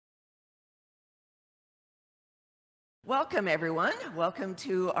Welcome, everyone. Welcome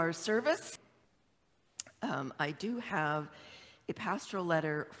to our service. I do have a pastoral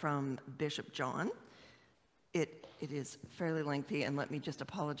letter from Bishop John. It is fairly lengthy, and let me just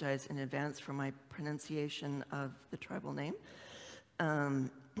apologize in advance for my pronunciation of the tribal name.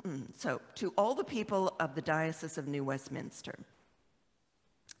 So, to all the people of the Diocese of New Westminster,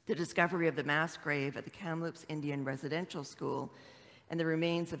 the discovery of the mass grave at the Kamloops Indian Residential School and the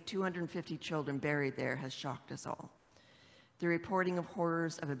remains of 250 children buried there has shocked us all. The reporting of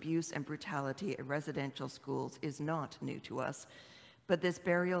horrors of abuse and brutality at residential schools is not new to us, but this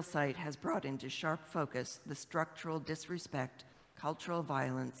burial site has brought into sharp focus the structural disrespect, cultural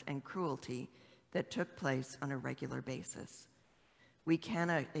violence, and cruelty that took place on a regular basis. We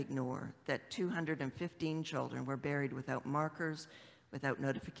cannot ignore that 215 children were buried without markers, without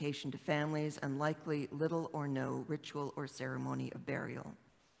notification to families, and likely little or no ritual or ceremony of burial.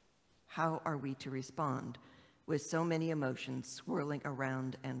 How are we to respond with so many emotions swirling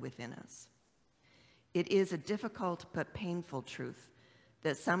around and within us? It is a difficult but painful truth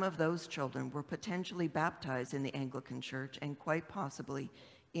that some of those children were potentially baptized in the Anglican Church and quite possibly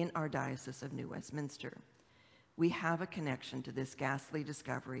in our Diocese of New Westminster. We have a connection to this ghastly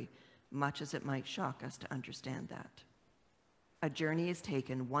discovery, much as it might shock us to understand that. A journey is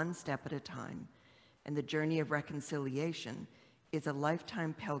taken one step at a time, and the journey of reconciliation is a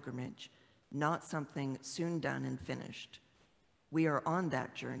lifetime pilgrimage, not something soon done and finished. We are on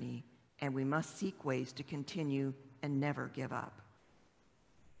that journey, and we must seek ways to continue and never give up.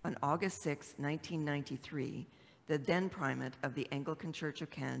 On August 6, 1993, the then Primate of the Anglican Church of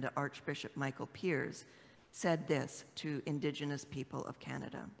Canada, Archbishop Michael Piers, said this to Indigenous people of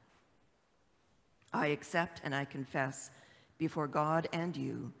Canada: "I accept and I confess before God and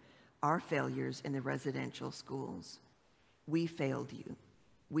you our failures in the residential schools. We failed you.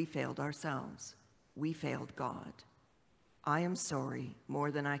 We failed ourselves. We failed God. I am sorry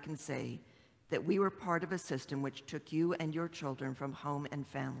more than I can say that we were part of a system which took you and your children from home and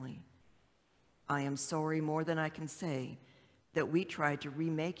family. I am sorry more than I can say that we tried to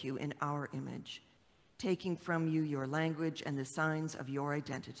remake you in our image, taking from you your language and the signs of your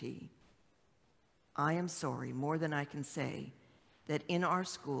identity. I am sorry more than I can say that in our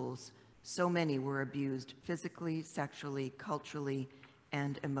schools so many were abused physically, sexually, culturally,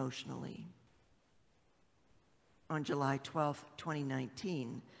 and emotionally." On July 12,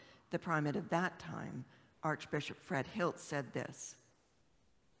 2019, the primate of that time, Archbishop Fred Hilt, said this: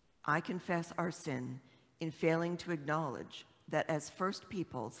 "I confess our sin in failing to acknowledge that as First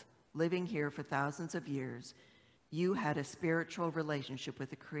Peoples living here for thousands of years, you had a spiritual relationship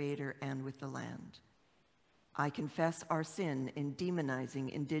with the Creator and with the land. I confess our sin in demonizing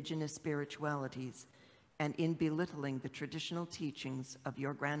Indigenous spiritualities and in belittling the traditional teachings of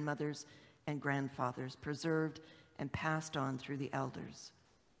your grandmothers and grandfathers preserved and passed on through the elders.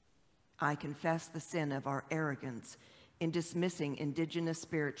 I confess the sin of our arrogance in dismissing Indigenous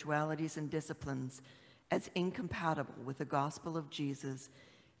spiritualities and disciplines as incompatible with the gospel of Jesus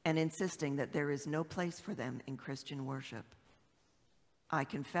and insisting that there is no place for them in Christian worship. I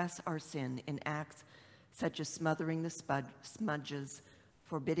confess our sin in acts such as smothering the smudges,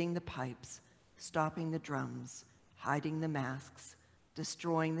 forbidding the pipes, stopping the drums, hiding the masks,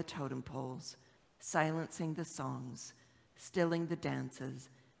 destroying the totem poles, silencing the songs, stilling the dances,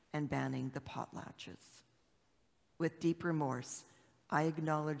 and banning the potlatches. With deep remorse, I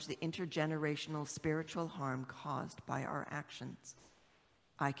acknowledge the intergenerational spiritual harm caused by our actions.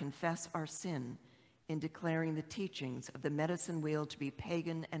 I confess our sin in declaring the teachings of the medicine wheel to be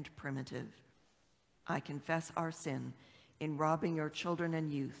pagan and primitive. I confess our sin in robbing your children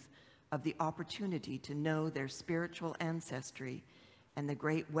and youth of the opportunity to know their spiritual ancestry and the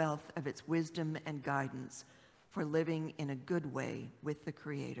great wealth of its wisdom and guidance for living in a good way with the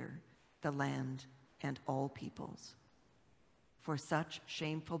Creator, the land, and all peoples. For such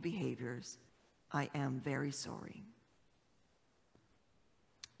shameful behaviors, I am very sorry."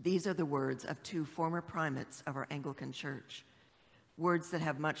 These are the words of two former primates of our Anglican Church, words that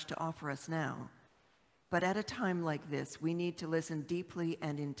have much to offer us now. But at a time like this, we need to listen deeply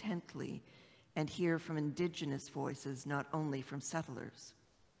and intently and hear from Indigenous voices, not only from settlers.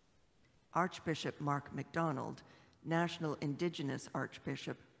 Archbishop Mark MacDonald, National Indigenous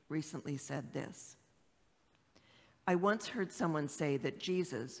Archbishop, recently said this: "I once heard someone say that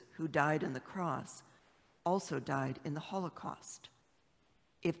Jesus, who died on the cross, also died in the Holocaust.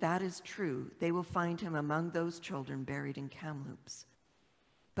 If that is true, they will find him among those children buried in Kamloops.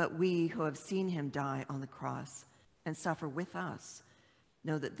 But we who have seen him die on the cross and suffer with us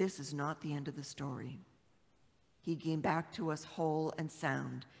know that this is not the end of the story. He came back to us whole and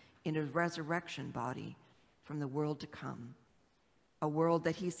sound in a resurrection body, from the world to come, a world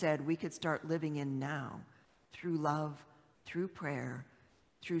that he said we could start living in now, through love, through prayer,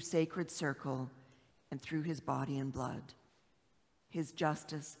 through sacred circle, and through his body and blood. His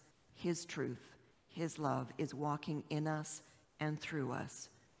justice, his truth, his love is walking in us and through us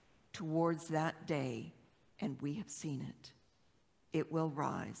towards that day, and we have seen it. It will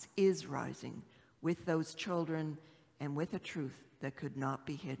rise, is rising, with those children and with a truth that could not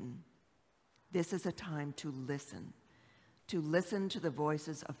be hidden. This is a time to listen to the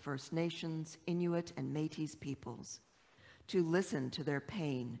voices of First Nations, Inuit, and Métis peoples, to listen to their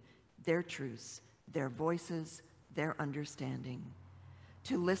pain, their truths, their voices, their understanding,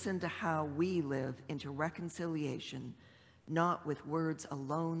 to listen to how we live into reconciliation, not with words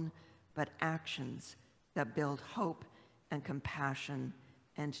alone, but actions that build hope and compassion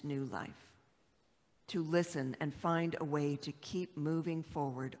and new life. To listen and find a way to keep moving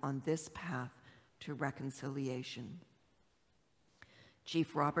forward on this path to reconciliation.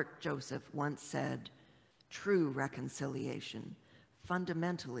 Chief Robert Joseph once said, "True reconciliation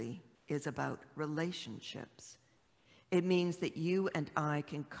fundamentally is about relationships. It means that you and I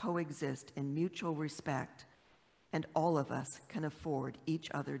can coexist in mutual respect, and all of us can afford each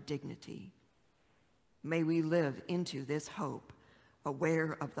other dignity. May we live into this hope,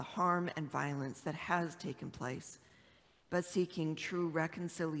 aware of the harm and violence that has taken place, but seeking true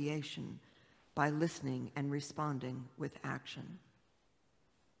reconciliation by listening and responding with action."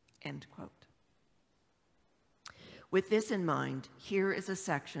 End quote. With this in mind, here is a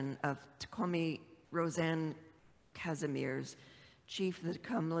section of Takomi Roseanne Casimir's Chief of the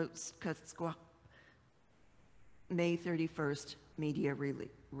Kamloops Kaskwa May 31st media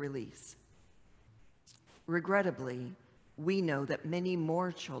release. Regrettably, we know that many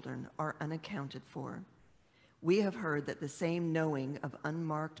more children are unaccounted for. We have heard that the same knowing of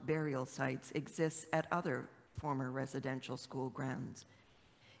unmarked burial sites exists at other former residential school grounds.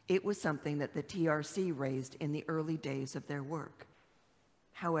 It was something that the TRC raised in the early days of their work.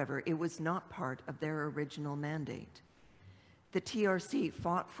 However, it was not part of their original mandate. The TRC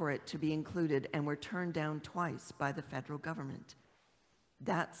fought for it to be included and were turned down twice by the federal government.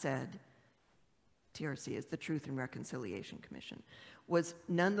 That said, TRC is the Truth and Reconciliation Commission, was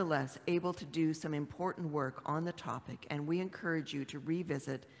nonetheless able to do some important work on the topic, and we encourage you to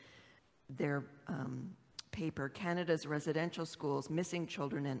revisit their paper, Canada's Residential Schools, Missing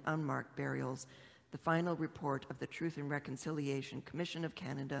Children and Unmarked Burials, the final report of the Truth and Reconciliation Commission of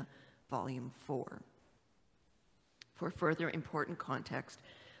Canada, Volume 4. For further important context,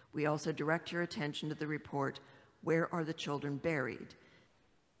 we also direct your attention to the report, Where Are the Children Buried?,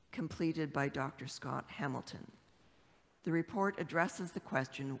 completed by Dr. Scott Hamilton. The report addresses the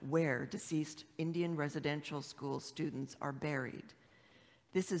question where deceased Indian residential school students are buried.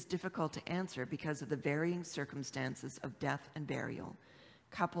 This is difficult to answer because of the varying circumstances of death and burial,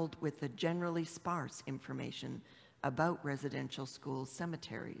 coupled with the generally sparse information about residential school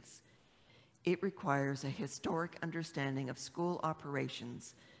cemeteries. It requires a historic understanding of school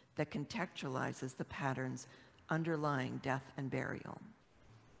operations that contextualizes the patterns underlying death and burial.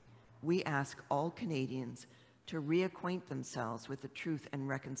 We ask all Canadians to reacquaint themselves with the Truth and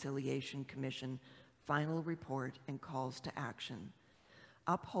Reconciliation Commission final report and calls to action,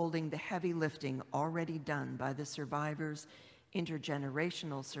 upholding the heavy lifting already done by the survivors,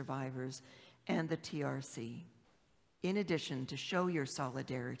 intergenerational survivors, and the TRC. In addition, to show your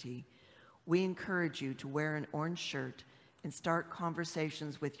solidarity, we encourage you to wear an orange shirt and start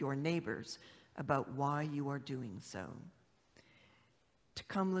conversations with your neighbors about why you are doing so.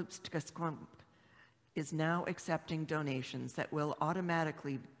 Kamloops Tk'Squamp is now accepting donations that will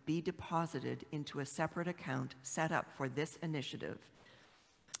automatically be deposited into a separate account set up for this initiative.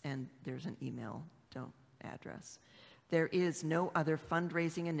 And there's an email address. There is no other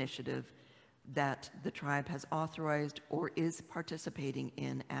fundraising initiative that the tribe has authorized or is participating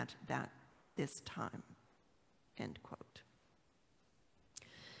in at this time. End quote.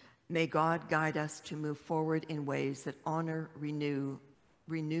 May God guide us to move forward in ways that honor renewed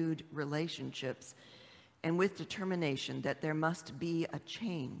relationships, and with determination that there must be a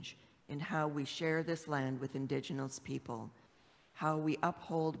change in how we share this land with Indigenous people, how we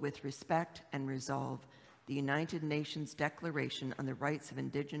uphold with respect and resolve the United Nations Declaration on the Rights of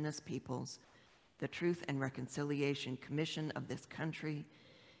Indigenous Peoples, the Truth and Reconciliation Commission of this country,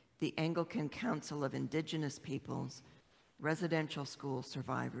 the Anglican Council of Indigenous Peoples, residential school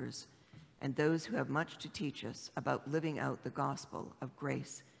survivors, and those who have much to teach us about living out the gospel of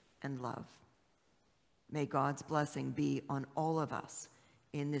grace and love. May God's blessing be on all of us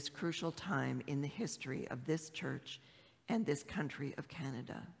in this crucial time in the history of this church and this country of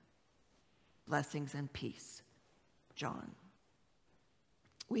Canada. Blessings and peace, John.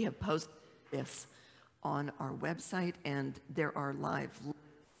 We have posted this on our website, and there are live links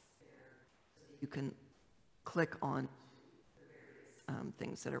there. You can click on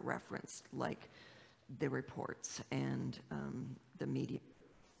things that are referenced, like the reports and the media.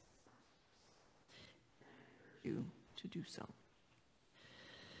 You to do so.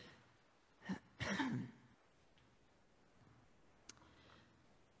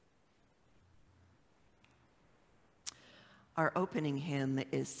 Our opening hymn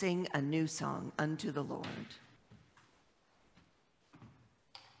is Sing a New Song Unto the Lord.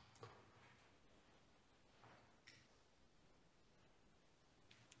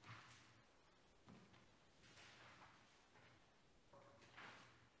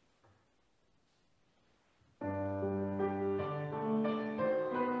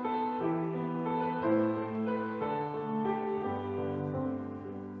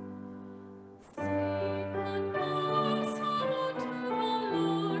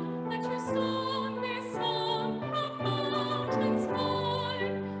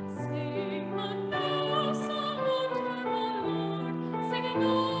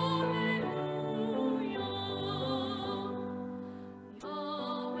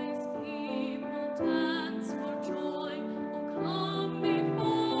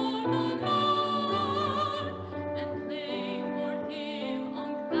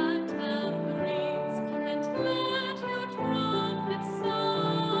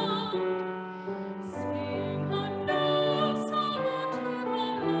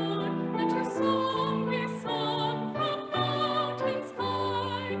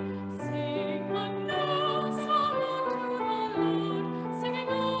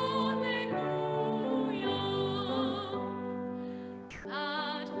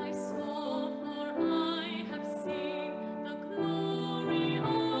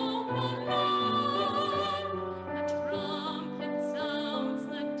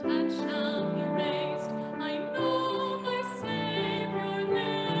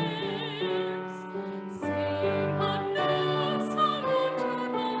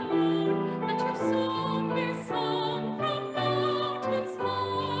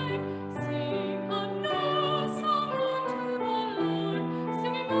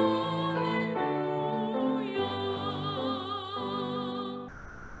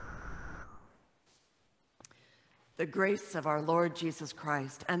 The grace of our Lord Jesus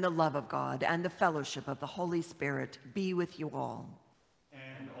Christ and the love of God and the fellowship of the Holy Spirit be with you all.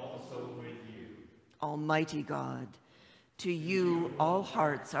 And also with you. Almighty God, to you all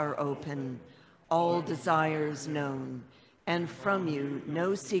hearts are open, all desires known, and from you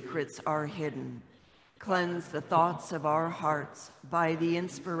no secrets are hidden. Cleanse the thoughts of our hearts by the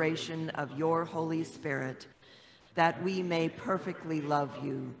inspiration of your Holy Spirit, that we may perfectly love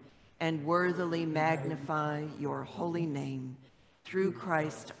you and worthily magnify your holy name, through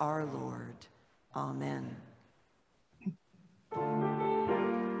Christ our Lord. Amen.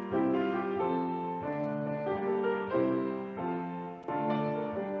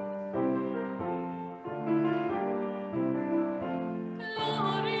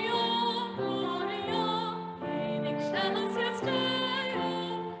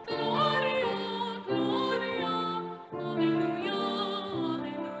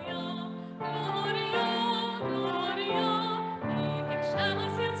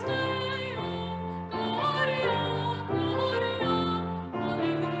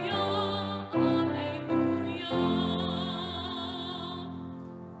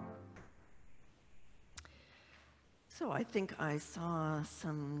 So I think I saw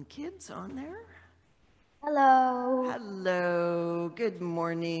some kids on there. Hello. Hello, good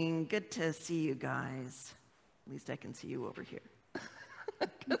morning. Good to see you guys. At least I can see you over here,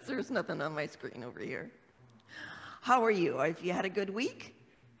 because there's nothing on my screen over here. How are you? Have you had a good week?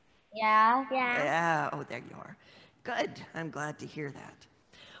 Yeah. Yeah, oh, there you are. Good, I'm glad to hear that.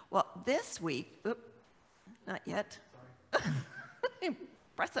 Well, this week, not yet. I'm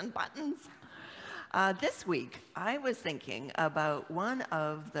pressing buttons. This week, I was thinking about one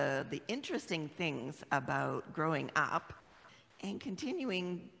of the interesting things about growing up and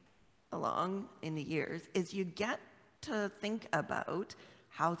continuing along in the years is you get to think about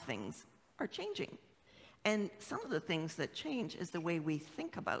how things are changing. And some of the things that change is the way we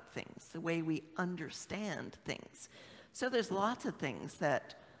think about things, the way we understand things. So there's lots of things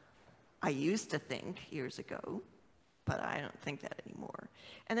that I used to think years ago, but I don't think that anymore.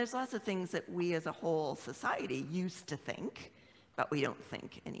 And there's lots of things that we as a whole society used to think, but we don't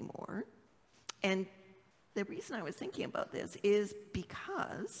think anymore. And the reason I was thinking about this is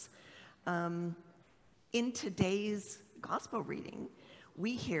because in today's gospel reading,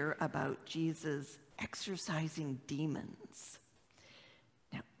 we hear about Jesus exorcising demons.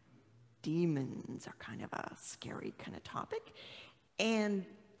 Now, demons are kind of a scary kind of topic. And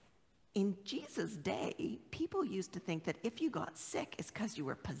in Jesus' day, people used to think that if you got sick, it's because you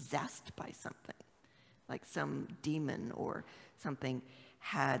were possessed by something, like some demon or something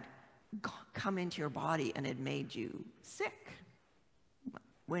had come into your body and had made you sick.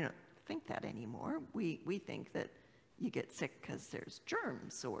 We don't think that anymore. We think that you get sick because there's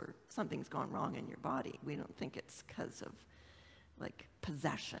germs or something's gone wrong in your body. We don't think it's because of like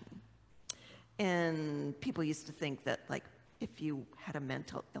possession. And people used to think that like if you had a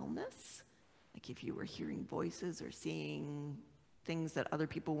mental illness, like if you were hearing voices or seeing things that other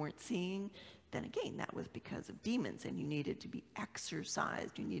people weren't seeing, then again, that was because of demons and you needed to be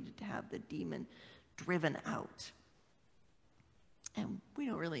exorcised. You needed to have the demon driven out. And we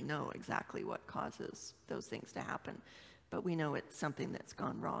don't really know exactly what causes those things to happen, but we know it's something that's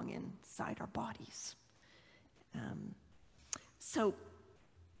gone wrong inside our bodies.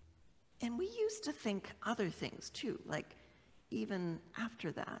 And we used to think other things too, like even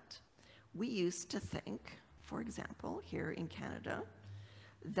after that, we used to think, for example, here in Canada,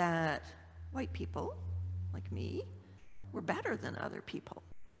 that white people, like me, were better than other people.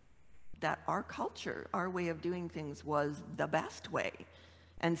 That our culture, our way of doing things was the best way.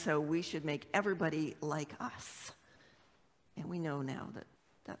 And so we should make everybody like us. And we know now that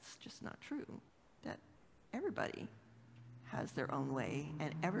that's just not true, that everybody has their own way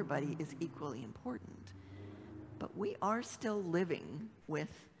and everybody is equally important. But we are still living with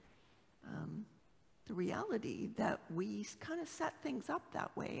the reality that we kind of set things up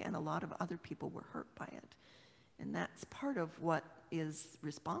that way and a lot of other people were hurt by it. And that's part of what is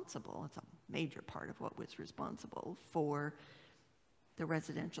responsible, it's a major part of what was responsible for the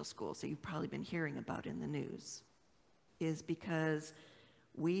residential schools that you've probably been hearing about in the news, is because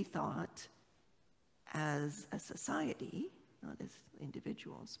we thought as a society, not as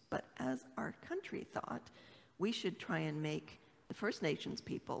individuals, but as our country thought, we should try and make the First Nations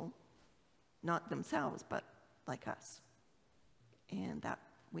people not themselves, but like us. And that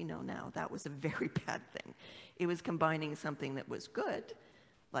we know now that was a very bad thing. It was combining something that was good,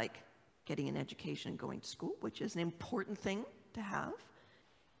 like getting an education and going to school, which is an important thing to have,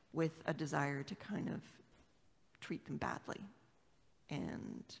 with a desire to kind of treat them badly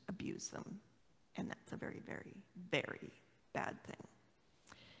and abuse them. And that's a very, very, very bad thing.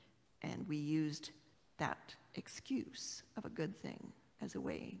 And we used that excuse of a good thing as a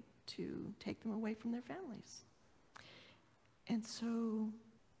way to take them away from their families. And so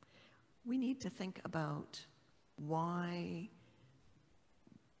we need to think about why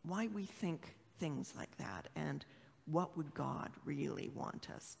we think things like that and what would God really want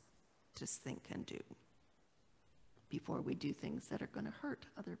us to think and do before we do things that are going to hurt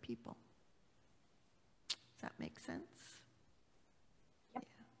other people. Does that make sense? Yep.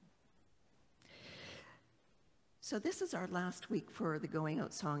 Yeah. So this is our last week for the Going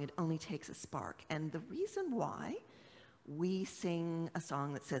Out song, It Only Takes a Spark. And the reason why we sing a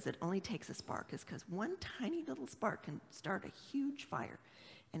song that says it only takes a spark is because one tiny little spark can start a huge fire.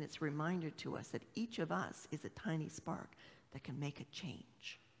 And it's a reminder to us that each of us is a tiny spark that can make a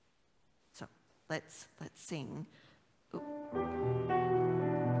change. So let's sing.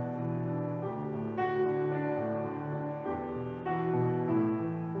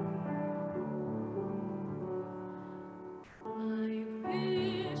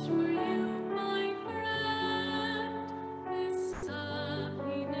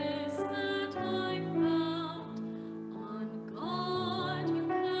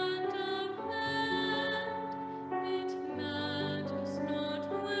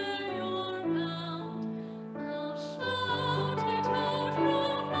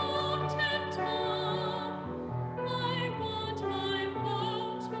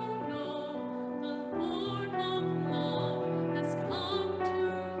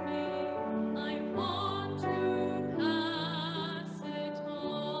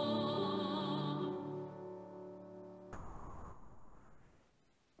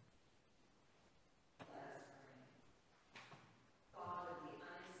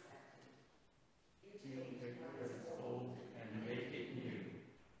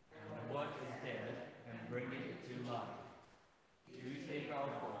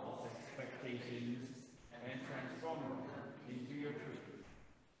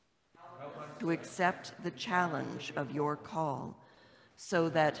 To accept the challenge of your call, so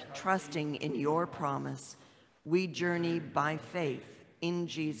that, trusting in your promise, we journey by faith in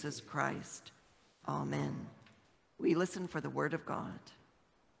Jesus Christ. Amen. We listen for the word of God.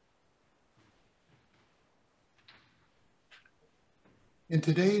 In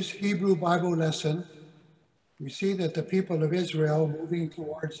today's Hebrew Bible lesson, we see that the people of Israel moving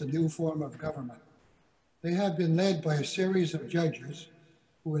towards a new form of government. They have been led by a series of judges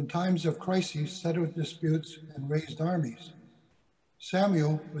who in times of crisis settled disputes and raised armies.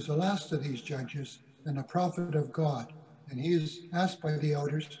 Samuel was the last of these judges and a prophet of God, and he is asked by the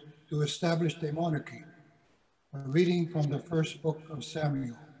elders to establish a monarchy. A reading from the first book of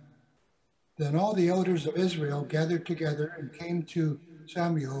Samuel. Then all the elders of Israel gathered together and came to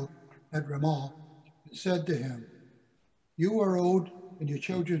Samuel at Ramah and said to him, "You are old, and your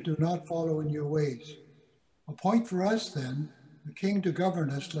children do not follow in your ways. Appoint for us, then, a king to govern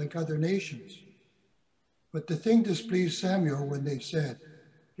us like other nations." But the thing displeased Samuel when they said,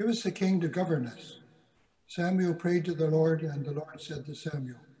 "Give us a king to govern us." Samuel prayed to the Lord, and the Lord said to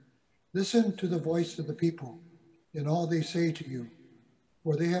Samuel, "Listen to the voice of the people in all they say to you,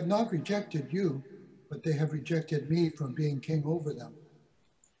 for they have not rejected you, but they have rejected me from being king over them,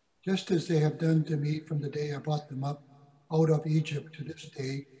 just as they have done to me from the day I brought them up out of Egypt to this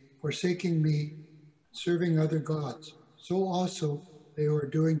day, forsaking me, serving other gods. So also they are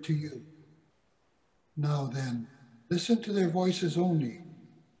doing to you. Now then, listen to their voices only.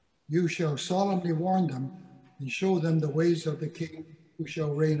 You shall solemnly warn them and show them the ways of the king who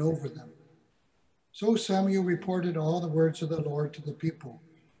shall reign over them." So Samuel reported all the words of the Lord to the people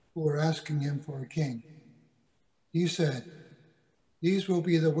who were asking him for a king. He said, "These will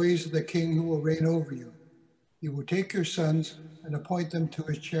be the ways of the king who will reign over you. He will take your sons and appoint them to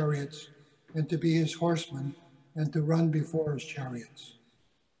his chariots and to be his horsemen and to run before his chariots.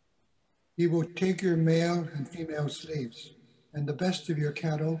 He will take your male and female slaves and the best of your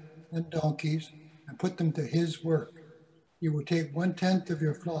cattle and donkeys and put them to his work. He will take 1/10 of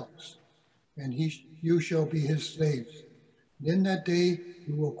your flocks, and you shall be his slaves. And in that day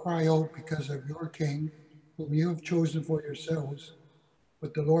you will cry out because of your king, whom you have chosen for yourselves,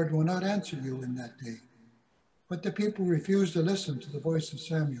 but the Lord will not answer you in that day." But the people refused to listen to the voice of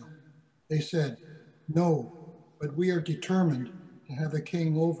Samuel. They said, "No, but we are determined to have a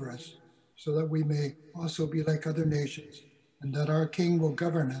king over us, so that we may also be like other nations, and that our king will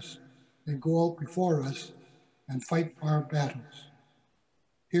govern us and go out before us and fight our battles."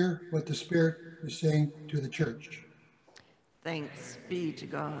 Hear what the Spirit is saying to the church. Thanks be to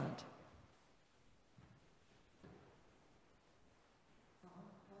God.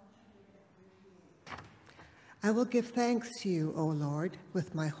 I will give thanks to you, O Lord,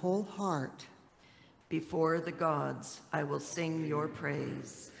 with my whole heart. Before the gods, I will sing your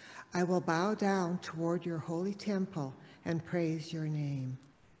praise. I will bow down toward your holy temple and praise your name.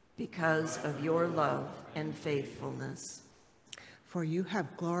 Because of your love and faithfulness, For you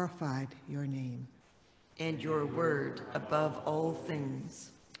have glorified your name. and your word above all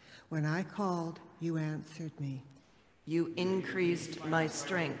things. When I called, you answered me. You increased my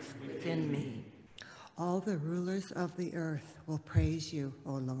strength within me. All the rulers of the earth will praise you,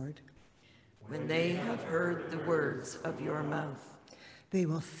 O Lord. When they have heard the words of your mouth, They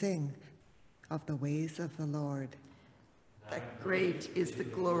will sing of the ways of the Lord. that great is the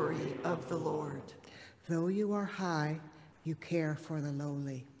glory of the Lord. Though you are high, you care for the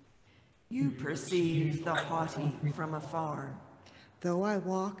lowly. You perceive the haughty from afar. Though I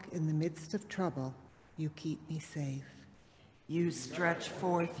walk in the midst of trouble, you keep me safe. You stretch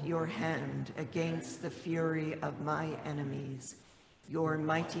forth your hand against the fury of my enemies. Your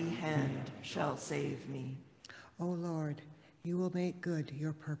mighty hand shall save me. O Lord, you will make good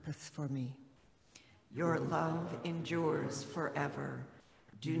your purpose for me. Your love endures forever.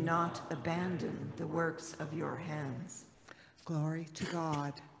 Do not abandon the works of your hands. Glory to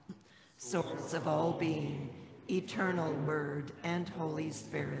God. Source of all being, eternal Word and Holy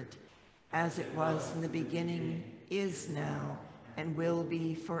Spirit, as it was in the beginning, is now, and will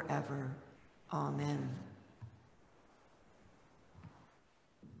be forever. Amen.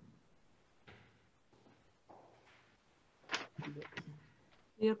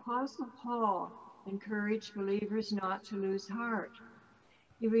 The Apostle Paul encouraged believers not to lose heart.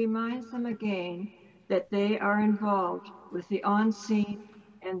 He reminds them again that they are involved with the unseen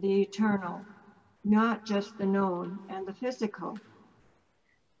and the eternal, not just the known and the physical.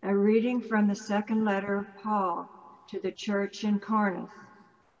 A reading from the second letter of Paul to the church in Corinth.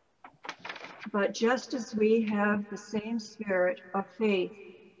 But just as we have the same spirit of faith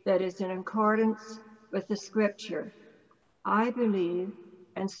that is in accordance with the scripture, I believe,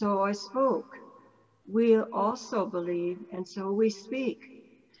 and so I spoke. We also believe, and so we speak,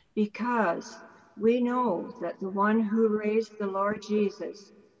 because we know that the one who raised the Lord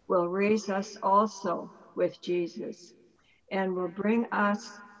Jesus will raise us also with Jesus, and will bring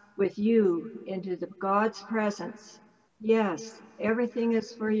us with you into God's presence. Yes, everything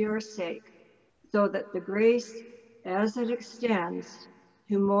is for your sake, so that the grace, as it extends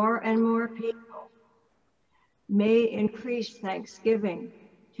to more and more people, may increase thanksgiving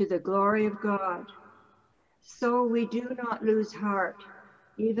to the glory of God. So we do not lose heart,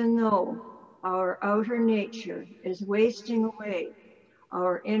 even though our outer nature is wasting away,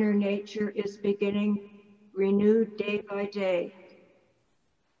 our inner nature is beginning renewed day by day.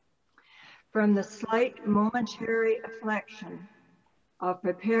 From the slight momentary affliction of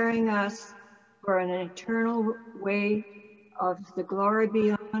preparing us for an eternal way of the glory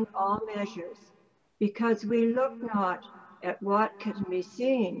beyond all measures, because we look not at what can be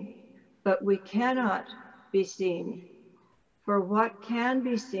seen, but we cannot be seen. For what can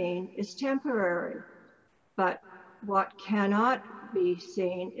be seen is temporary, but what cannot be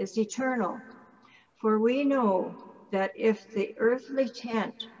seen is eternal. For we know that if the earthly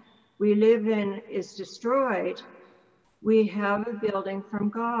tent we live in is destroyed, we have a building from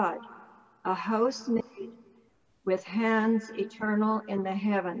God, a house made with hands eternal in the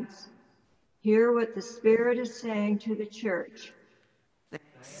heavens. Hear what the Spirit is saying to the church.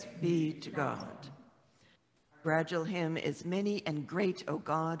 Thanks be to God. Gradual hymn is many and great, O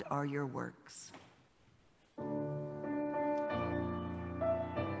God, are your works.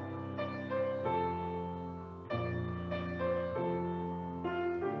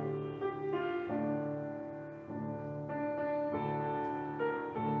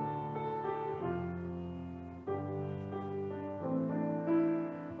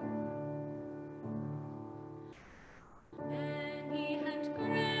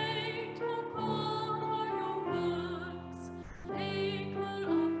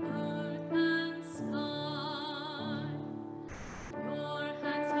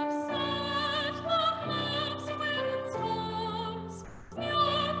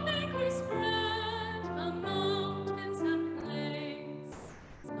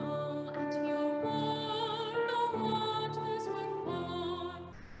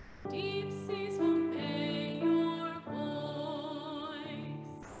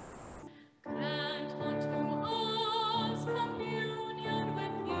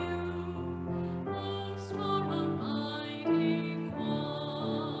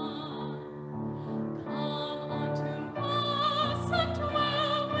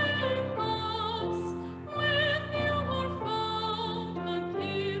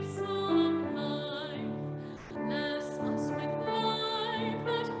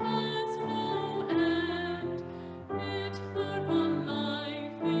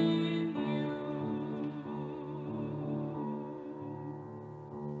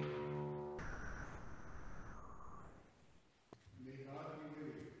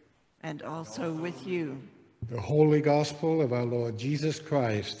 And also with you. The Holy Gospel of our Lord Jesus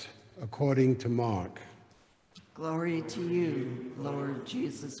Christ, according to Mark. Glory to you, Lord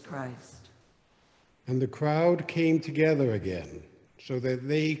Jesus Christ. And the crowd came together again, so that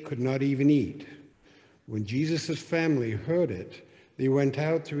they could not even eat. When Jesus' family heard it, they went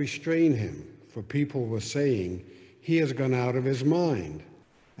out to restrain him, for people were saying, "He has gone out of his mind."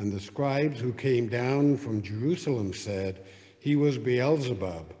 And the scribes who came down from Jerusalem said, "He was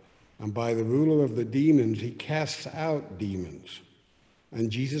Beelzebub, and by the ruler of the demons he casts out demons."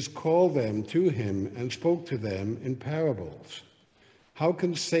 And Jesus called them to him and spoke to them in parables. "How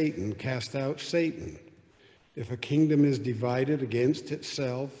can Satan cast out Satan? If a kingdom is divided against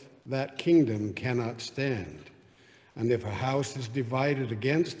itself, that kingdom cannot stand. And if a house is divided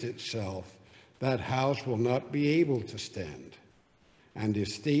against itself, that house will not be able to stand. And if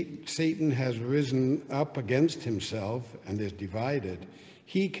Satan has risen up against himself and is divided,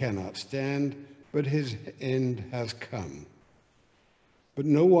 he cannot stand, but his end has come. But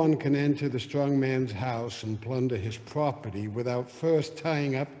no one can enter the strong man's house and plunder his property without first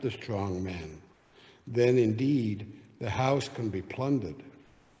tying up the strong man. Then indeed the house can be plundered.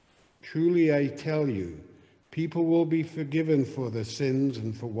 Truly I tell you, people will be forgiven for their sins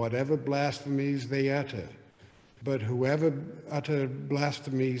and for whatever blasphemies they utter. But whoever utters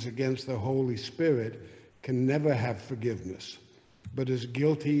blasphemies against the Holy Spirit can never have forgiveness, but is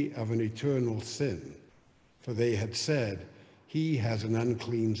guilty of an eternal sin. For they had said, 'He has an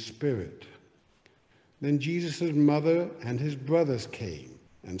unclean spirit.' Then Jesus' mother and his brothers came,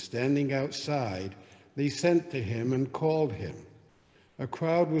 and standing outside, they sent to him and called him. A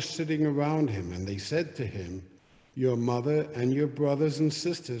crowd was sitting around him, and they said to him, 'Your mother and your brothers and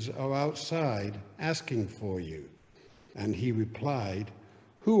sisters are outside asking for you.' And he replied,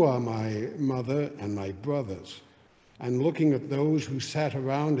 'Who are my mother and my brothers?' And looking at those who sat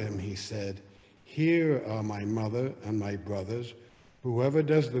around him, he said, 'Here are my mother and my brothers. Whoever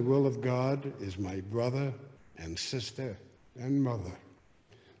does the will of God is my brother and sister and mother.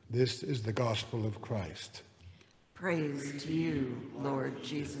 This is the gospel of Christ. Praise to you, Lord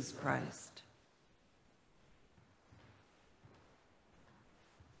Jesus Christ.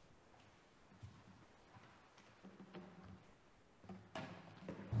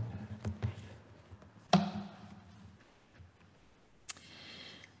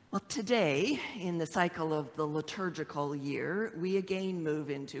 Well, today, in the cycle of the liturgical year, we again move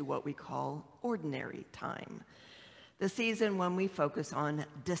into what we call ordinary time, the season when we focus on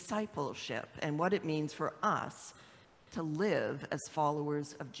discipleship and what it means for us to live as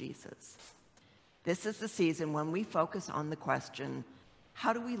followers of Jesus. This is the season when we focus on the question,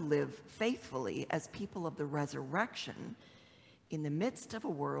 how do we live faithfully as people of the resurrection in the midst of a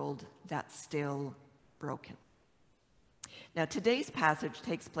world that's still broken? Now, today's passage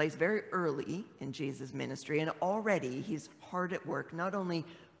takes place very early in Jesus' ministry, and already he's hard at work, not only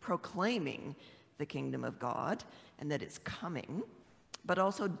proclaiming the kingdom of God and that it's coming, but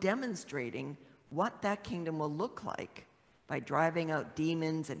also demonstrating what that kingdom will look like by driving out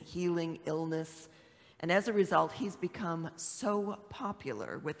demons and healing illness. And as a result, he's become so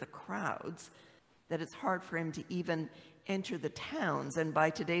popular with the crowds that it's hard for him to even enter the towns, and by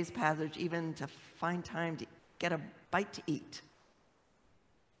today's passage, even to find time to get a bite to eat.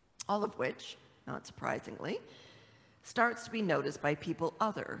 All of which, not surprisingly, starts to be noticed by people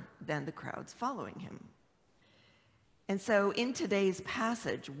other than the crowds following him. And so in today's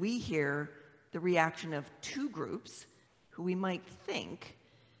passage, we hear the reaction of two groups who we might think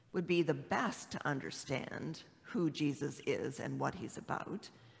would be the best to understand who Jesus is and what he's about: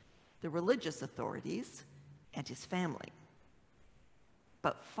 the religious authorities and his family.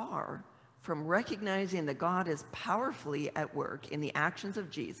 But far from recognizing that God is powerfully at work in the actions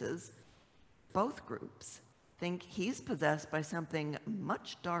of Jesus, both groups think he's possessed by something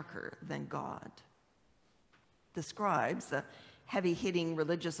much darker than God. The scribes, the heavy-hitting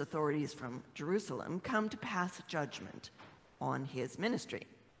religious authorities from Jerusalem, come to pass judgment on his ministry.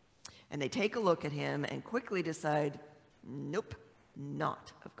 And they take a look at him and quickly decide, nope,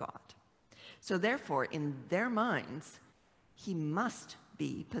 not of God. So therefore, in their minds, he must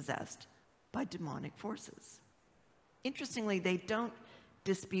be possessed by demonic forces. Interestingly, they don't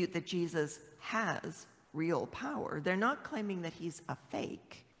dispute that Jesus has real power. They're not claiming that he's a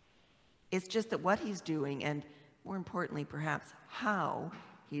fake. It's just that what he's doing, and more importantly, perhaps how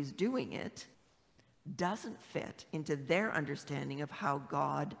he's doing it, doesn't fit into their understanding of how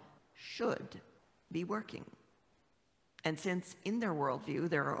God should be working. And since in their worldview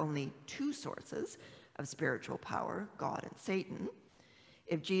there are only two sources of spiritual power, God and Satan,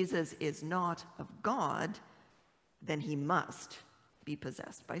 if Jesus is not of God, then he must be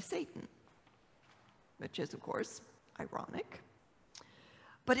possessed by Satan, which is, of course, ironic.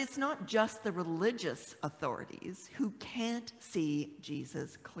 But it's not just the religious authorities who can't see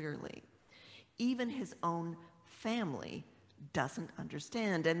Jesus clearly. Even his own family doesn't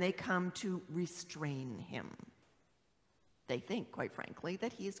understand, and they come to restrain him. They think, quite frankly,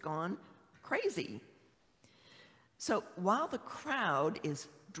 that he's gone crazy. So while the crowd is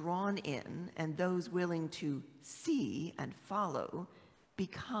drawn in and those willing to see and follow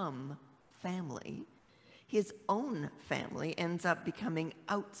become family, his own family ends up becoming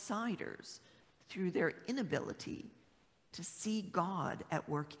outsiders through their inability to see God at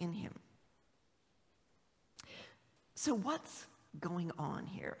work in him. So what's going on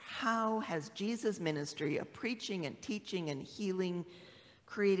here? How has Jesus' ministry of preaching and teaching and healing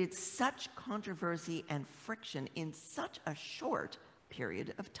created such controversy and friction in such a short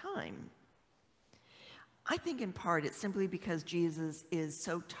period of time? I think in part it's simply because Jesus is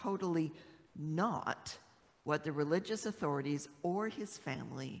so totally not what the religious authorities or his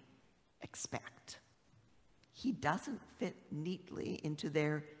family expect. He doesn't fit neatly into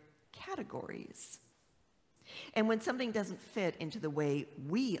their categories. And when something doesn't fit into the way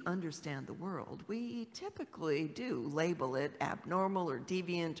we understand the world, we typically do label it abnormal or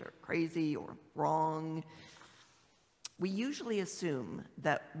deviant or crazy or wrong. We usually assume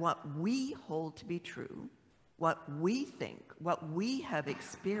that what we hold to be true, what we think, what we have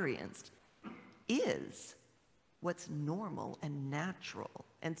experienced is what's normal and natural.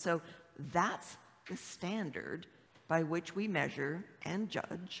 And so that's the standard by which we measure and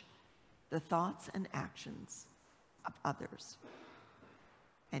judge the thoughts and actions of others.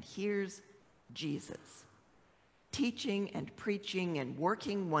 And here's Jesus, teaching and preaching and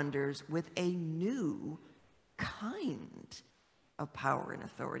working wonders with a new kind of power and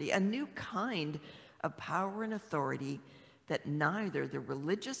authority, a new kind of power and authority that neither the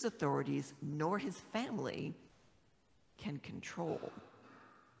religious authorities nor his family can control.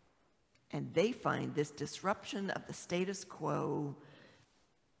 And they find this disruption of the status quo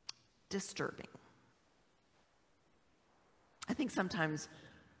disturbing. I think sometimes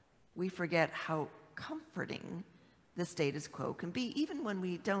we forget how comforting the status quo can be, even when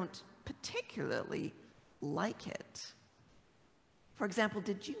we don't particularly like it. For example,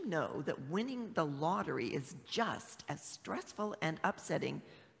 did you know that winning the lottery is just as stressful and upsetting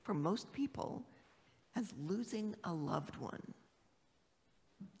for most people as losing a loved one?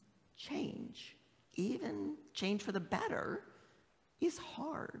 Change, even change for the better, is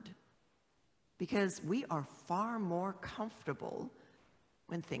hard because we are far more comfortable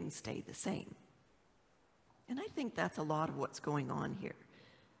when things stay the same. And I think that's a lot of what's going on here.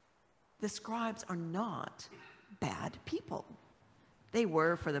 The scribes are not bad people. They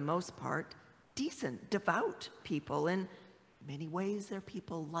were, for the most part, decent, devout people. In many ways, they're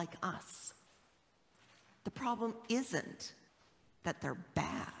people like us. The problem isn't that they're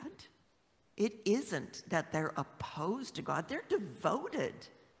bad. It isn't that they're opposed to God. They're devoted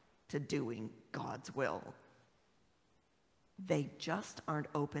to doing God's will. They just aren't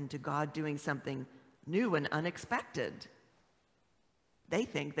open to God doing something new and unexpected. They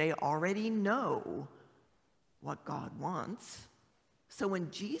think they already know what God wants. So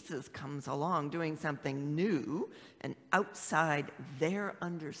when Jesus comes along doing something new and outside their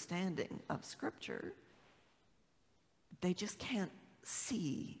understanding of Scripture, they just can't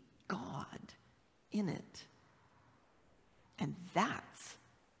see God in it. And that's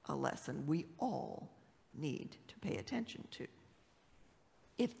a lesson we all need to pay attention to.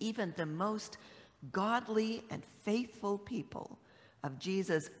 If even the most godly and faithful people of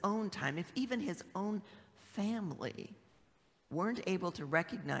Jesus' own time, if even his own family weren't able to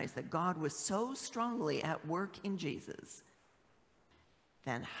recognize that God was so strongly at work in Jesus,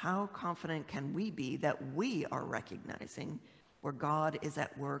 then how confident can we be that we are recognizing where God is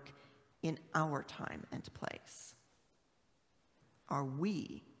at work in our time and place? Are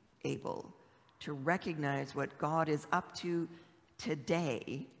we able to recognize what God is up to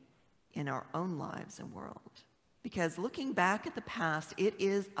today in our own lives and world? Because looking back at the past, it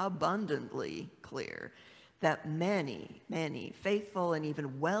is abundantly clear that many, many faithful and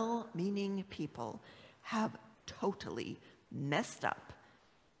even well-meaning people have totally messed up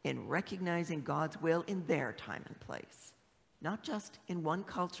in recognizing God's will in their time and place. Not just in one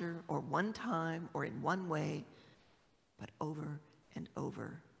culture or one time or in one way, but over and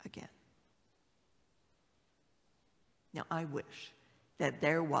over again. Now, I wish that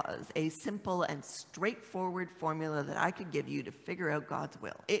there was a simple and straightforward formula that I could give you to figure out God's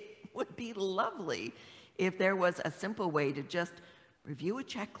will. It would be lovely if there was a simple way to just review a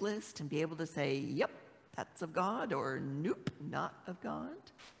checklist and be able to say, yep, that's of God, or nope, not of God.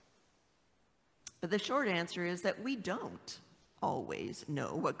 But the short answer is that we don't always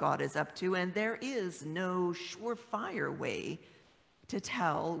know what God is up to, and there is no surefire way to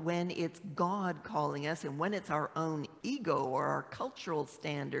tell when it's God calling us and when it's our own ego or our cultural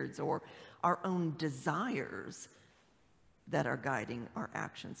standards or our own desires that are guiding our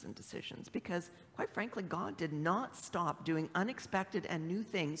actions and decisions. Because, quite frankly, God did not stop doing unexpected and new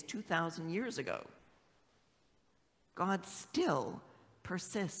things 2,000 years ago. God still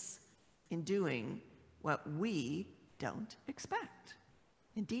persists in doing what we don't expect.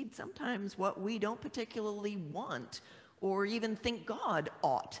 Indeed, sometimes what we don't particularly want or even think God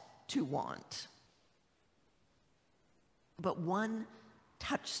ought to want. But one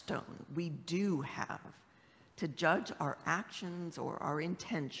touchstone we do have to judge our actions or our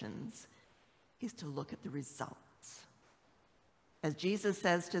intentions is to look at the results. As Jesus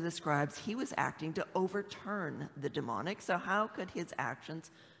says to the scribes, he was acting to overturn the demonic, so how could his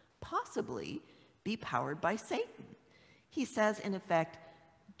actions possibly be powered by Satan? He says, in effect,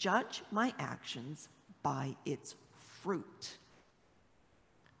 judge my actions by its fruit.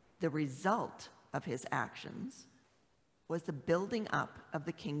 The result of his actions was the building up of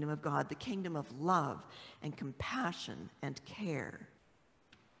the kingdom of God, the kingdom of love and compassion and care.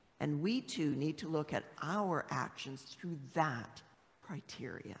 And we too need to look at our actions through that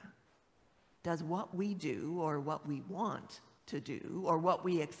criteria. Does what we do or what we want to do or what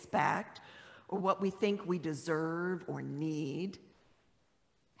we expect or what we think we deserve or need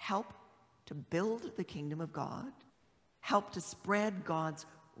help to build the kingdom of God, help to spread God's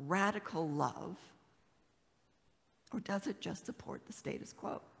radical love, or does it just support the status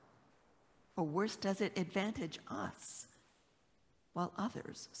quo? Or worse, does it advantage us while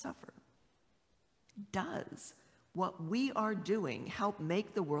others suffer? Does what we are doing help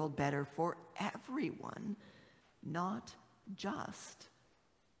make the world better for everyone, not just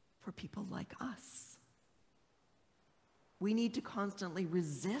for people like us? We need to constantly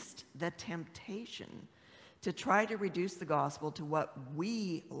resist the temptation to try to reduce the gospel to what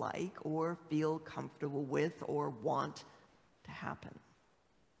we like or feel comfortable with or want to happen.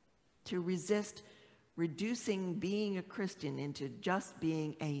 To resist reducing being a Christian into just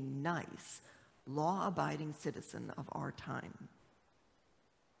being a nice, law-abiding citizen of our time.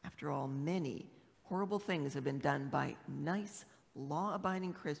 After all, many horrible things have been done by nice,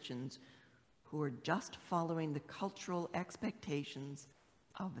 law-abiding Christians who are just following the cultural expectations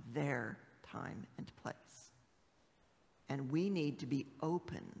of their time and place. And we need to be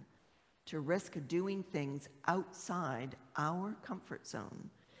open to risk doing things outside our comfort zone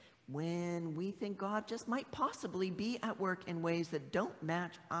when we think God just might possibly be at work in ways that don't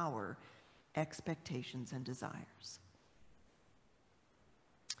match our expectations and desires.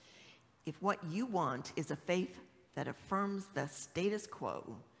 If what you want is a faith that affirms the status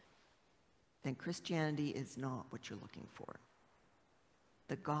quo, then Christianity is not what you're looking for.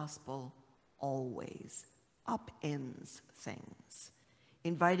 The gospel always upends things,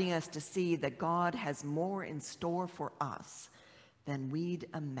 inviting us to see that God has more in store for us than we'd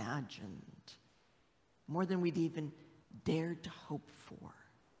imagined, more than we'd even dared to hope for.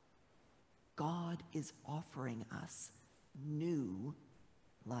 God is offering us new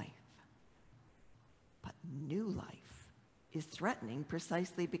life. But new life is threatening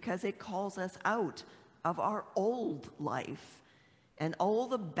precisely because it calls us out of our old life and all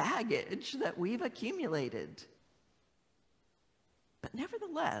the baggage that we've accumulated. But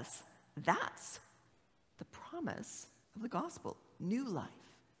nevertheless, that's the promise of the gospel. New life,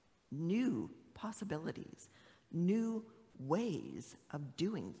 new possibilities, new ways of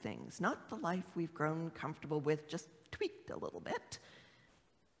doing things. Not the life we've grown comfortable with, just tweaked a little bit,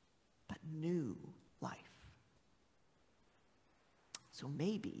 but new life. So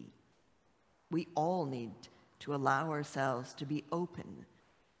maybe we all need to allow ourselves to be open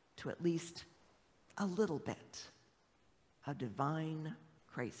to at least a little bit of divine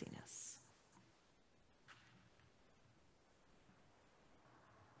craziness.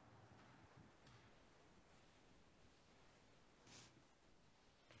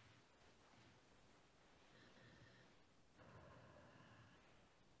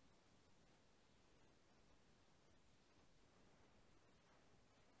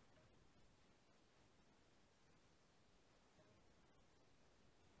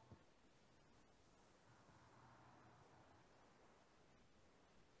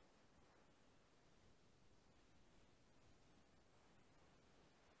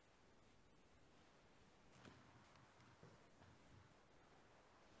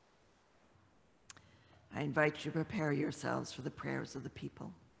 I invite you to prepare yourselves for the prayers of the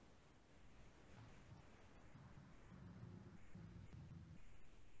people.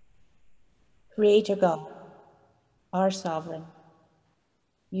 Creator God, our sovereign,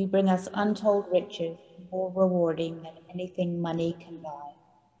 you bring us untold riches more rewarding than anything money can buy.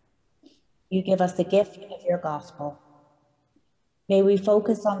 You give us the gift of your gospel. May we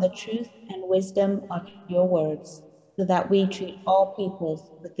focus on the truth and wisdom of your words so that we treat all peoples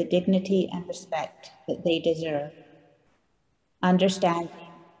with the dignity and respect that they deserve, understanding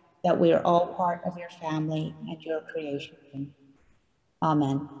that we are all part of your family and your creation.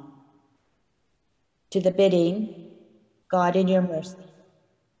 Amen. To the bidding, God in your mercy,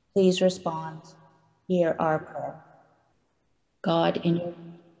 please respond. Hear our prayer. God in your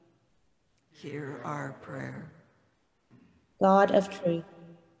Hear our prayer. God of truth,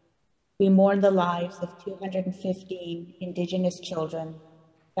 we mourn the lives of 215 Indigenous children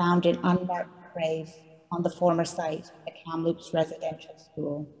found in unmarked graves on the former site at Kamloops Residential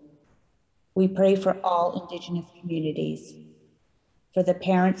School. We pray for all Indigenous communities, for the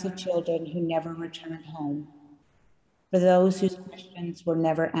parents of children who never returned home, for those whose questions were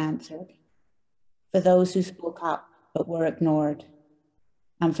never answered, for those who spoke up but were ignored,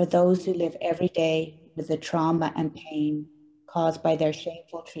 and for those who live every day with the trauma and pain caused by their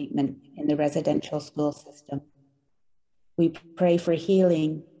shameful treatment in the residential school system. We pray for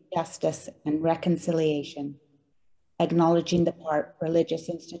healing, justice, and reconciliation, acknowledging the part religious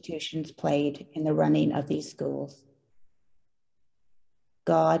institutions played in the running of these schools.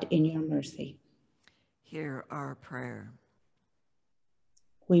 God, in your mercy, Hear our prayer.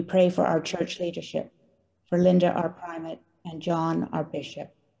 we pray for our church leadership, for Linda, our primate, and John, our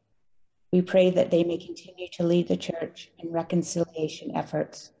bishop. We pray that they may continue to lead the church in reconciliation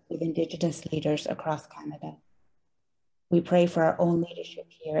efforts with Indigenous leaders across Canada. We pray for our own leadership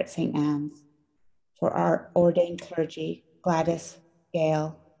here at St. Anne's, for our ordained clergy, Gladys,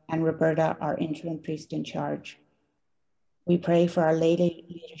 Gail, and Roberta, our interim priest in charge. We pray for our lay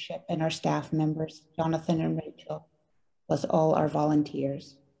leadership and our staff members, Jonathan and Rachel, plus all our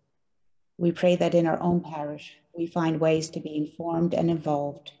volunteers. We pray that in our own parish, we find ways to be informed and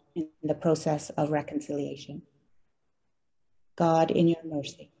involved in the process of reconciliation. God, in your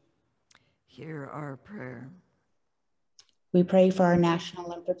mercy, hear our prayer. we pray for our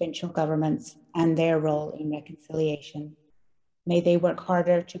national and provincial governments and their role in reconciliation. May they work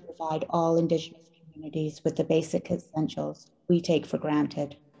harder to provide all Indigenous communities with the basic essentials we take for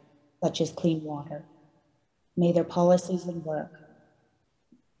granted, such as clean water. May their policies and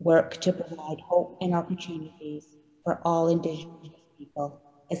work to provide hope and opportunities for all Indigenous people,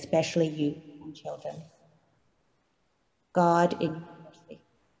 especially youth and children. God, in your mercy.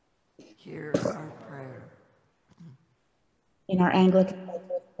 Hear our prayer. In our Anglican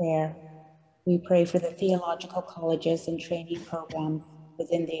cycle of prayer, we pray for the theological colleges and training programs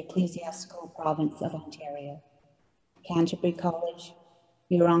within the ecclesiastical province of Ontario. Canterbury College,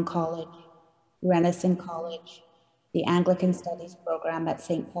 Huron College, Renison College, the Anglican Studies program at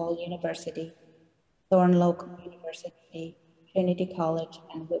St. Paul University, Thornloe University, Trinity College,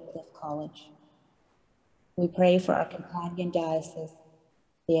 and Wycliffe College. We pray for our companion diocese,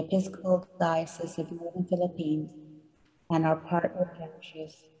 the Episcopal Diocese of Northern Philippines, and our partner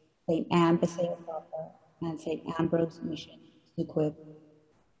parishes, St. Anne Basile and St. Ambrose Mission, Suquib.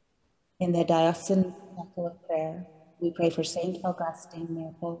 In the diocesan cycle of prayer, we pray for St. Augustine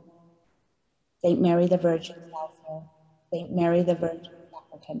Miracle, St. Mary the Virgin Salzer, St. Mary the Virgin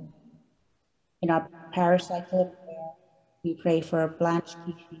Shackleton. In our parish cycle of prayer, we pray for Blanche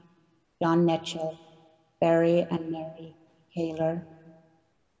Keeshy, John Netchell, Barry and Mary Taylor,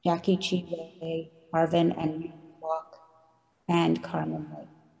 Jackie Chiway, Marvin and Mary Walk, and Carmen White.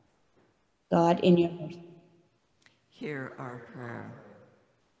 God, in your mercy, Hear our prayer.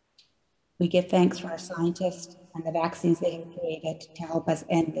 we give thanks for our scientists and the vaccines they have created to help us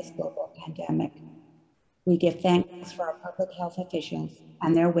end this global pandemic. We give thanks for our public health officials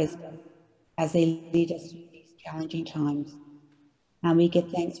and their wisdom as they lead us through these challenging times. And we give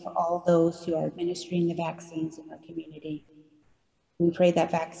thanks for all those who are administering the vaccines in our community. We pray that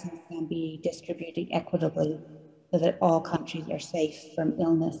vaccines can be distributed equitably so that all countries are safe from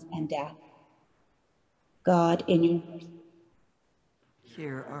illness and death. God, in your mercy,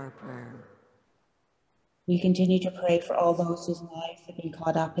 Hear our prayer. we continue to pray for all those whose lives have been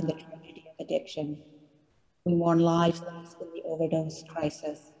caught up in the tragedy of addiction. We mourn lives lost in the overdose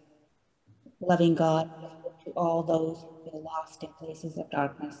crisis. Loving God, give hope to all those who feel lost in places of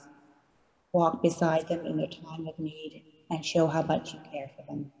darkness. Walk beside them in their time of need and show how much you care for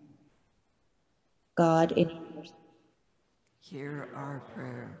them. God, in your mercy, Hear our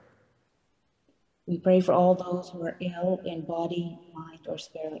prayer. we pray for all those who are ill in body, mind, or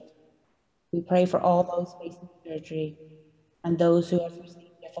spirit. We pray for all those facing surgery and those who have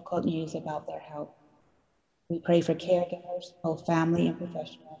received difficult news about their health. We pray for caregivers, both family and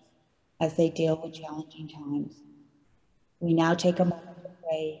professionals, as they deal with challenging times. We now take a moment to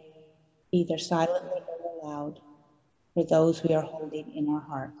pray, either silently or aloud, for those we are holding in our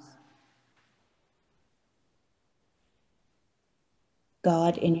hearts.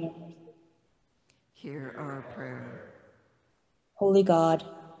 God, in your mercy. Hear our prayer. Holy God,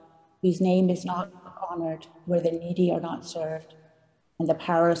 whose name is not honored where the needy are not served and the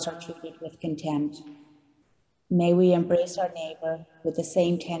powerless are treated with contempt, may we embrace our neighbor with the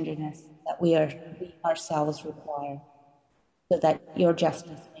same tenderness that we ourselves require, so that your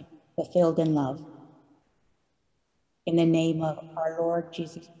justice may be fulfilled in love. In the name of our Lord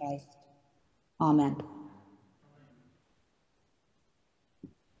Jesus Christ, amen.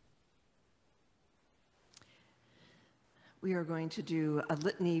 We are going to do a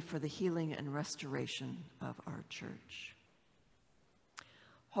litany for the healing and restoration of our church.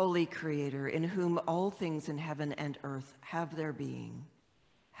 Holy Creator, in whom all things in heaven and earth have their being,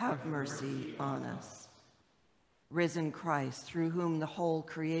 have mercy on us. Risen Christ, through whom the whole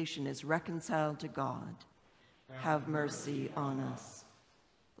creation is reconciled to God, have mercy on us.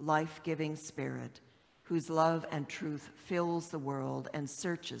 Life-giving Spirit, whose love and truth fills the world and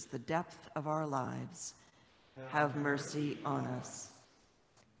searches the depth of our lives, have mercy on us.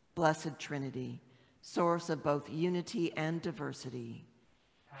 Blessed Trinity, source of both unity and diversity,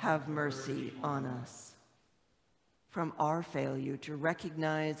 have mercy on us. From our failure to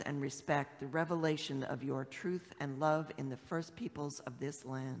recognize and respect the revelation of your truth and love in the first peoples of this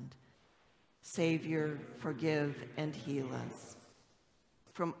land, Savior, forgive and heal us.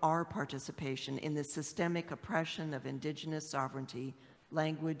 From our participation in the systemic oppression of Indigenous sovereignty,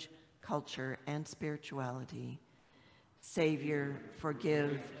 language, culture, and spirituality, Savior,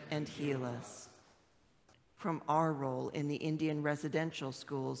 forgive and heal us. From our role in the Indian residential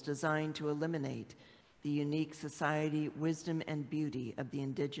schools designed to eliminate the unique society, wisdom, and beauty of the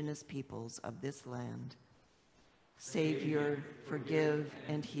indigenous peoples of this land. Savior, forgive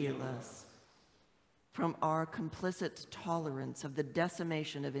and heal us. From our complicit tolerance of the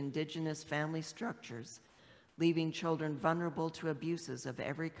decimation of indigenous family structures, leaving children vulnerable to abuses of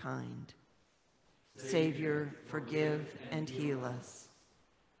every kind. Savior, forgive and heal us.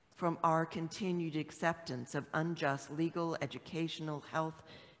 From our continued acceptance of unjust legal, educational, health,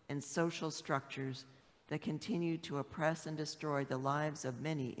 and social structures that continue to oppress and destroy the lives of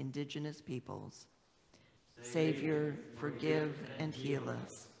many indigenous peoples. Savior, forgive and heal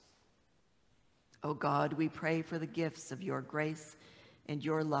us. O God, we pray for the gifts of your grace and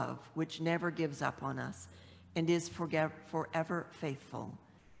your love, which never gives up on us and is forever faithful.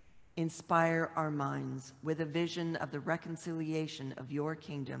 Inspire our minds with a vision of the reconciliation of your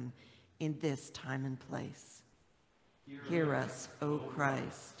kingdom in this time and place. Hear us, O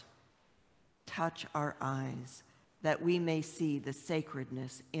Christ. Touch our eyes, that we may see the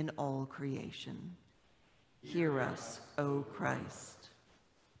sacredness in all creation. Hear us, O Christ.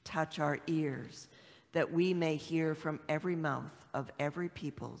 Touch our ears, that we may hear from every mouth of every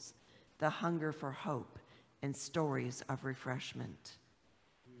peoples the hunger for hope and stories of refreshment.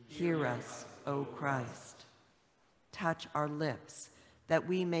 Hear us, O Christ. Touch our lips, that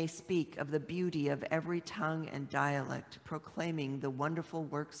we may speak of the beauty of every tongue and dialect, proclaiming the wonderful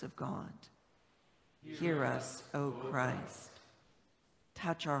works of God. Hear us, O Christ.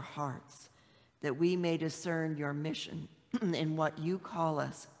 Touch our hearts, that we may discern your mission in what you call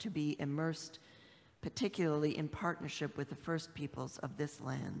us to be immersed, particularly in partnership with the first peoples of this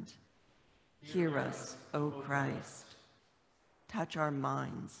land. Hear us, O Christ. Touch our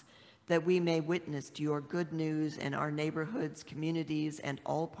minds, that we may witness to your good news in our neighborhoods, communities, and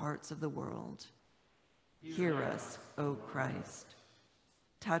all parts of the world. Hear us, O Christ.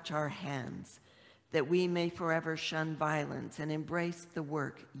 Touch our hands, that we may forever shun violence and embrace the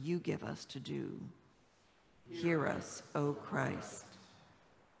work you give us to do. Hear us, O Christ.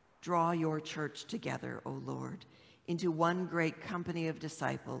 Draw your church together, O Lord, into one great company of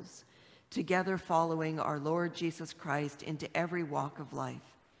disciples, together following our Lord Jesus Christ into every walk of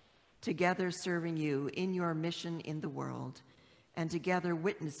life, together serving you in your mission in the world, and together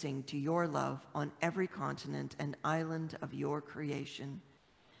witnessing to your love on every continent and island of your creation.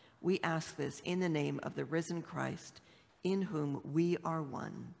 We ask this in the name of the risen Christ, in whom we are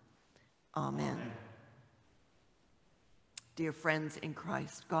one. Amen. Dear friends in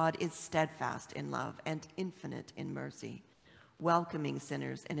Christ, God is steadfast in love and infinite in mercy, welcoming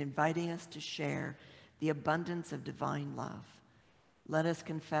sinners and inviting us to share the abundance of divine love. Let us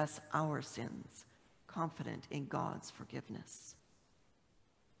confess our sins, confident in God's forgiveness.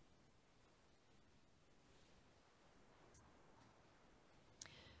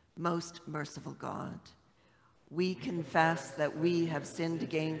 Most merciful God, we confess that we have sinned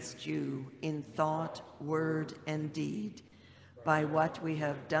against you in thought, word, and deed, by what we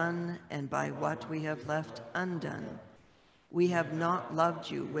have done and by what we have left undone. We have not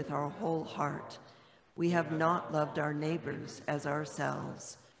loved you with our whole heart. We have not loved our neighbors as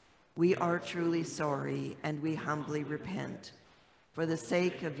ourselves. We are truly sorry, and we humbly repent. For the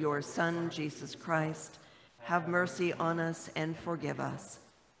sake of your Son, Jesus Christ, have mercy on us and forgive us,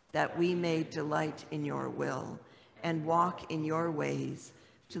 that we may delight in your will and walk in your ways,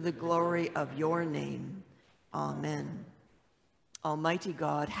 to the glory of your name. Amen. Almighty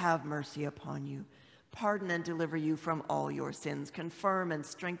God, have mercy upon you, pardon and deliver you from all your sins, confirm and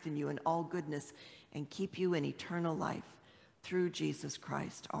strengthen you in all goodness, and keep you in eternal life, through Jesus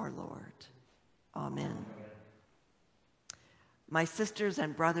Christ our Lord. Amen. My sisters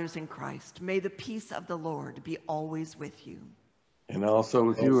and brothers in Christ, may the peace of the Lord be always with you. And also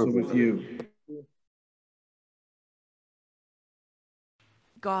with you.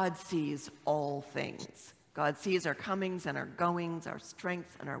 God sees all things. God sees our comings and our goings, our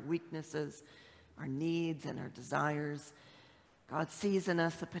strengths and our weaknesses, our needs and our desires. God sees in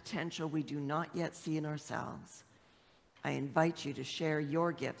us the potential we do not yet see in ourselves. I invite you to share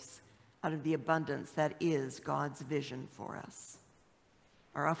your gifts out of the abundance that is God's vision for us.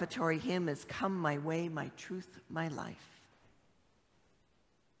 Our offertory hymn is "Come My Way, My Truth, My Life."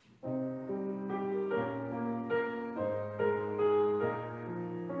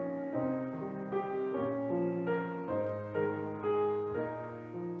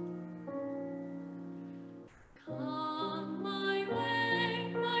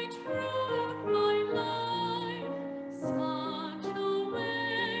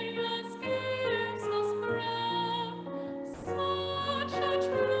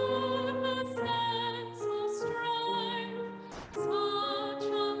 Such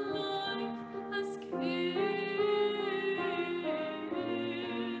a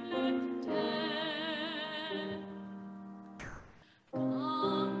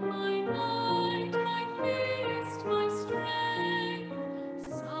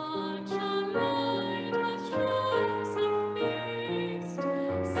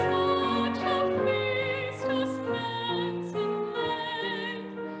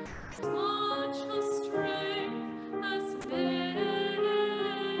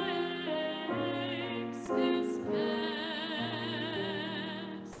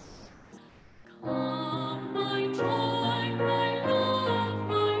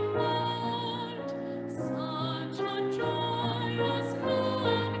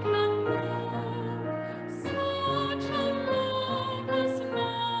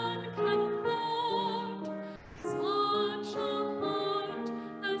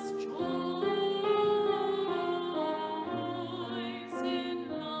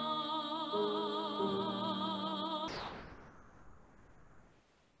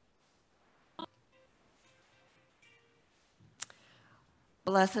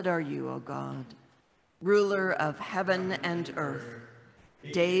Blessed are you, O God, ruler of heaven and earth.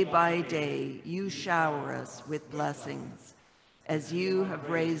 Day by day you shower us with blessings. As you have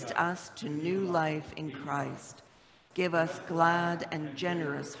raised us to new life in Christ, give us glad and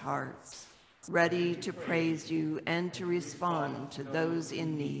generous hearts, ready to praise you and to respond to those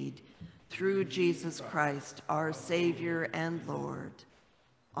in need, through Jesus Christ, our Savior and Lord.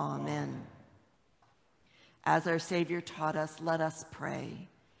 Amen. As our Savior taught us, let us pray.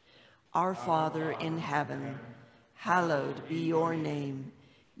 Our Father in heaven, hallowed be your name.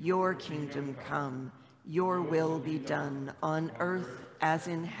 Your kingdom come, your will be done on earth as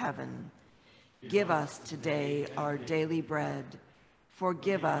in heaven. Give us today our daily bread.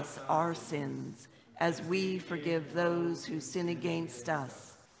 Forgive us our sins, as we forgive those who sin against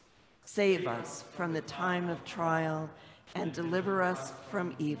us. Save us from the time of trial and deliver us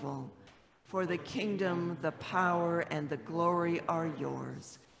from evil. For the kingdom, the power, and the glory are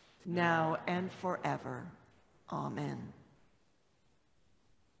yours, now and forever. Amen.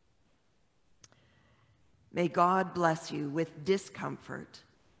 May God bless you with discomfort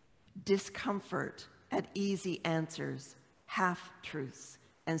at easy answers, half-truths,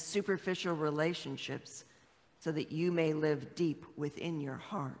 and superficial relationships, so that you may live deep within your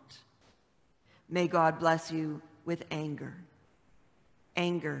heart. May God bless you with anger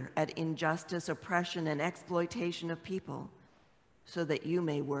at injustice, oppression, and exploitation of people, so that you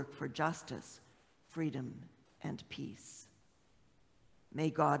may work for justice, freedom, and peace. May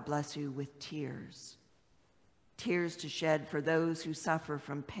God bless you with tears to shed for those who suffer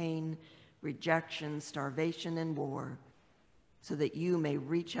from pain, rejection, starvation, and war, so that you may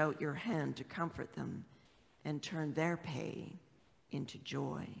reach out your hand to comfort them and turn their pain into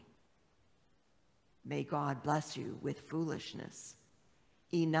joy. May God bless you with foolishness,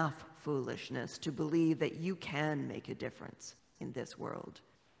 enough foolishness to believe that you can make a difference in this world,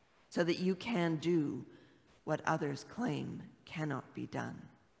 so that you can do what others claim cannot be done.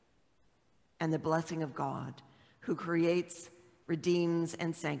 And the blessing of God, who creates, redeems,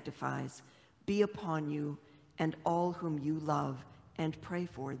 and sanctifies, be upon you and all whom you love and pray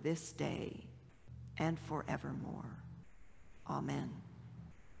for this day and forevermore. Amen.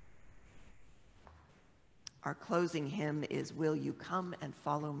 Our closing hymn is "Will You Come and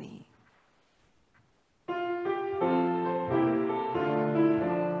Follow Me?"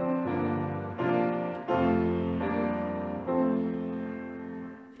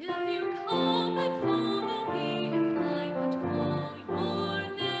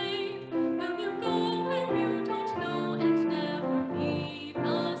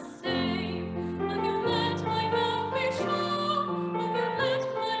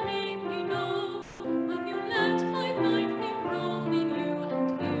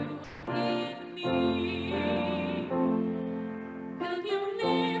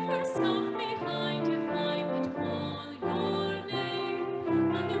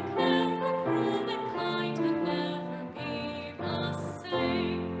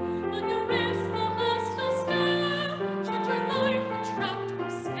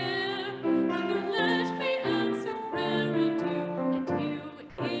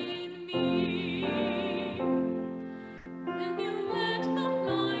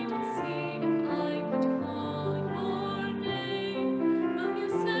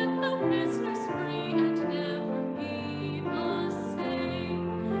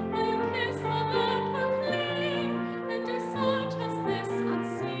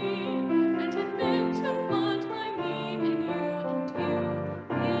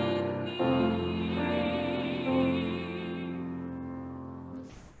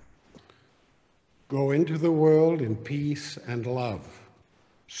 Go into the world in peace and love,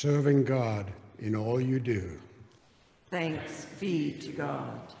 serving God in all you do. Thanks be to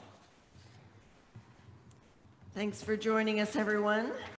God. Thanks for joining us, everyone.